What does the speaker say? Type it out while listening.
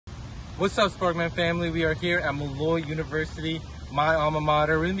What's up, Sparkman family? We are here at Malik University, my alma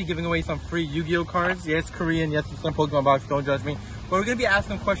mater. We're going to be giving away some free Yu-Gi-Oh cards. Yes, Korean. Yes, it's some Pokemon box. Don't judge me. But we're going to be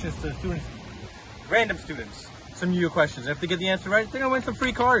asking questions to students, random students, some Yu-Gi-Oh questions. And if they get the answer right, they're going to win some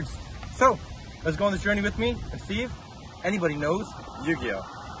free cards. So, let's go on this journey with me and see if anybody knows Yu-Gi-Oh.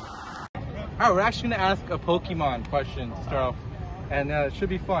 Alright, we're actually going to ask a Pokemon question to start off. And it should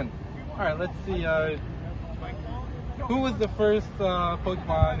be fun. Alright, let's see. Who was the first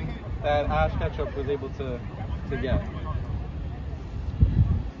Pokemon that Ash Ketchum was able to get?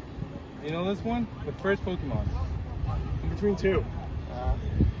 You know this one? The first Pokemon. In between two.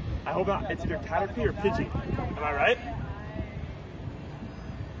 I hope not. It's either Caterpie or Pidgey. Am I right?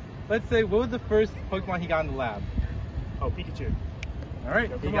 Let's say, what was the first Pokemon he got in the lab? Oh, Pikachu.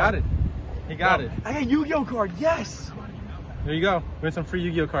 Alright, he got it. He got it. I got a Yu-Gi-Oh card, yes! There you go. Win some free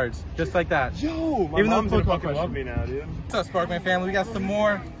Yu-Gi-Oh cards. Just like that. Yo, my mom's gonna fucking love me now, dude. What's up, Sparkman family? We got some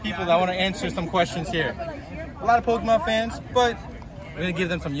more people that want to answer some questions here. A lot of Pokemon fans, but we're going to give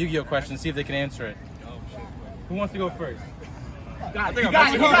them some Yu-Gi-Oh questions, see if they can answer it. Who wants to go first? Got it. My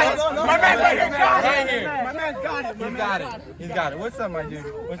man's right here. My man's got it. He's got it. He's got it. What's up, my dude?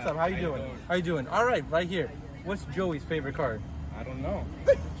 What's up? How you doing? How you doing? All right, right here. What's Joey's favorite card? I don't know.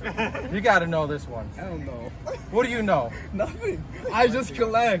 You got to know this one. I don't know. What do you know? Nothing. I just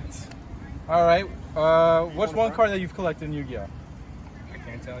collect. All right. What's one card that you've collected in Yu-Gi-Oh? I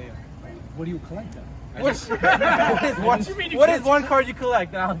can't tell you. What do you collect then? What is one card you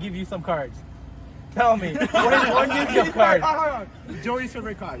collect? And I'll give you some cards. Tell me. What is one Yu-Gi-Oh card? Joey's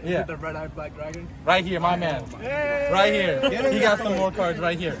favorite card. Yeah. Is it the red-eyed black dragon? Right here, my man. Right here. He got some more cards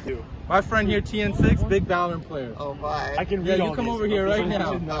right here. My friend here, TN6, big Valorant player. Oh my. I can Yeah, read you all come these. over here right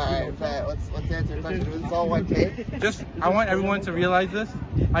now. Alright, bet. Let's answer the question. This is all one take. Just, I want everyone to realize this.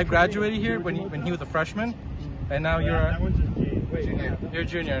 I graduated here when he was a freshman, and now you're a Junior. You're a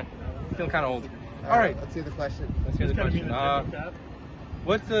junior. Feeling kind of old. All right. Let's hear the question. Let's hear the question.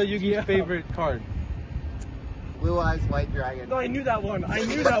 What's Yu-Gi-Oh's favorite card? Blue Eyes White Dragon. No, I knew that one. I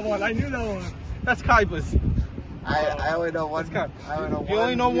knew that one. That's Kaiba's. I only know one. I only know one. You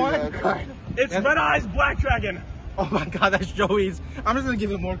only know one? Yu-Gi-Oh card. It's Red Eyes Black Dragon. Oh my God, that's Joey's. I'm just gonna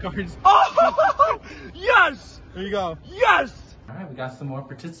give him more cards. Oh, yes! There you go. Yes! All right, we got some more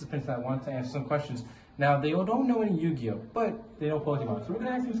participants that want to answer some questions. Now, they don't know any Yu-Gi-Oh, but they know Pokemon. So we're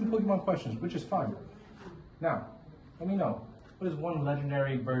gonna ask them some Pokemon questions, which is fun. Now, let me know. What is one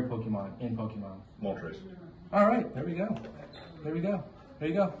legendary bird Pokemon in Pokemon? Moltres. All right, there we go. There we go. There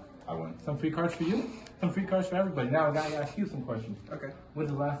you go. I won. Some free cards for you. Some free cards for everybody. Now I gotta ask you some questions. Okay. What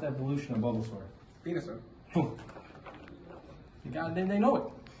is the last evolution of Bulbasaur? Venusaur. They know it.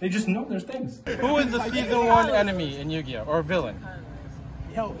 They just know there's things. Who is the season 1 enemy in Yu-Gi-Oh? Or villain?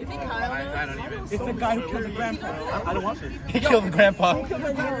 Yo, Is it Kyle? I don't even. It's the guy who killed the grandpa. I don't watch it. He killed the grandpa. Who killed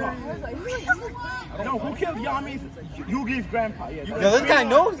the grandpa? No, who killed Yami's Yugi's grandpa? Yeah, Yo, this guy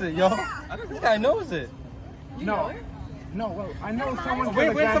knows it, yo. This guy knows it. No, well, I know someone.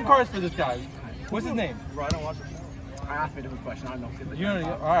 Wait, win some cards for this guy. What's his name? Bro, I don't watch it. I asked me a different question. I don't know. You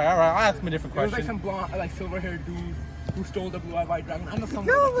know, all right. I'll ask him a different There was like question. some blonde, like silver-haired dude who stole the blue-eyed white dragon. I know someone.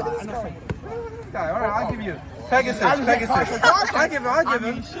 Yo, like look that. at I this know guy. someone. Look at this guy. All right, I'll give you Pegasus. I'll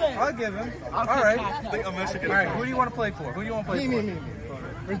give him. All right. All right. Who do you want to play for? Me.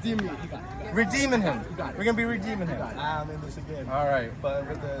 Redeem me. Redeeming him. We're gonna be redeeming him. I'm in this again. All right. But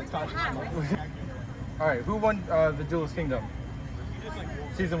with the conscious. All right. Who won the Duelist Kingdom?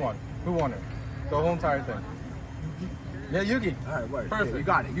 Season 1. Who won it? The whole entire thing. Yeah, Yugi. All right, word. Perfect.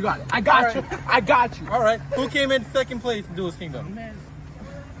 Yeah, you got it. I got you. All right. Who came in second place in Duelist Kingdom?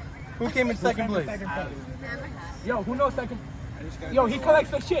 Who came in second place? Yo, who knows second? Yo, he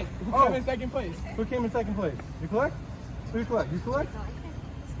collects the shit. Who came in second place? Who came in second place? You collect? Who you collect? You collect?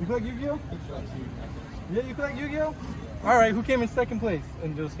 You collect Yu-Gi-Oh? Yeah, you collect Yu-Gi-Oh? All right. Who came in second place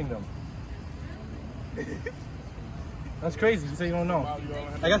in Duelist Kingdom? That's crazy. You say you don't know.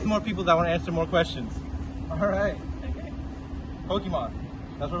 I got some more people that want to answer more questions. All right. Pokemon.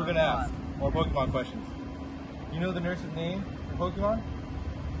 That's what we're gonna ask. More Pokemon questions. You know the nurse's name for Pokemon?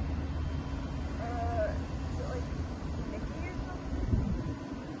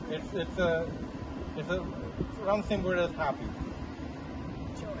 It's around the same word as happy.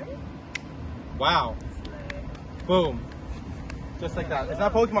 Joy? Wow. Boom. Just like that. It's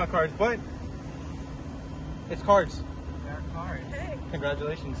not Pokemon cards, but it's cards. They're cards. Hey.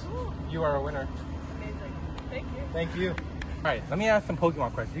 Congratulations. You are a winner. Amazing. Thank you. Thank you. All right, let me ask some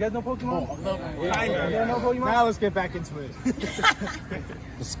Pokemon questions. You guys know Pokemon? Oh, I love it. You guys know Pokemon? Now let's get back into it.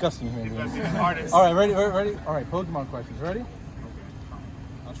 Disgusting human beings. All right, ready? All right, Pokemon questions. Ready?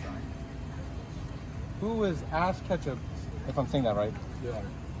 I'll try. Who is Ash Ketchum, if I'm saying that right? Yeah.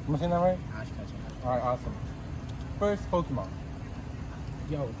 Am I saying that right? Ash Ketchum. All right, awesome. First Pokemon.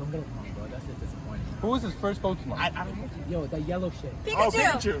 Yo, don't get it wrong, bro. That's disappointing. Who was his first Pokemon? I don't know. Yo, that yellow shit. Oh,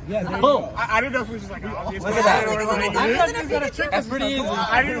 Pikachu. Yeah, there you Boom. go. I didn't know if it was just like obvious. Look at that. I thought he was gonna trick That's us. pretty easy.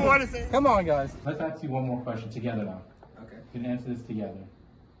 I didn't want to say. Come on, guys. Let's ask you one more question together now. Okay. You can answer this together.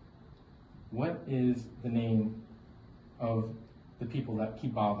 What is the name of the people that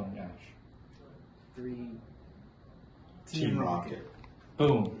keep bothering Ash? Team Rocket.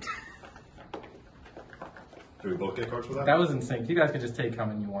 Boom. Do we both get cards for that? That was in sync. You guys could just take how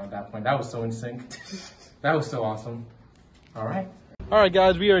many you want at that point. That was so in sync. That was so awesome. All right. All right,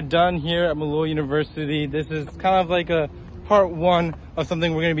 guys, we are done here at Malik University. This is kind of like a part one of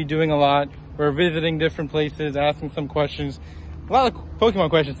something we're going to be doing a lot. We're visiting different places, asking some questions. A lot of Pokemon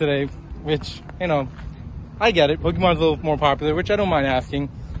questions today, which, you know, I get it. Pokemon's a little more popular, which I don't mind asking.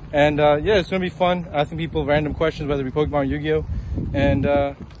 And yeah, it's going to be fun asking people random questions, whether it be Pokemon or Yu-Gi-Oh! And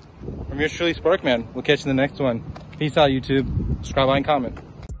I'm yours truly, Sparkman. We'll catch you in the next one. Peace out, YouTube. Subscribe, like, and comment.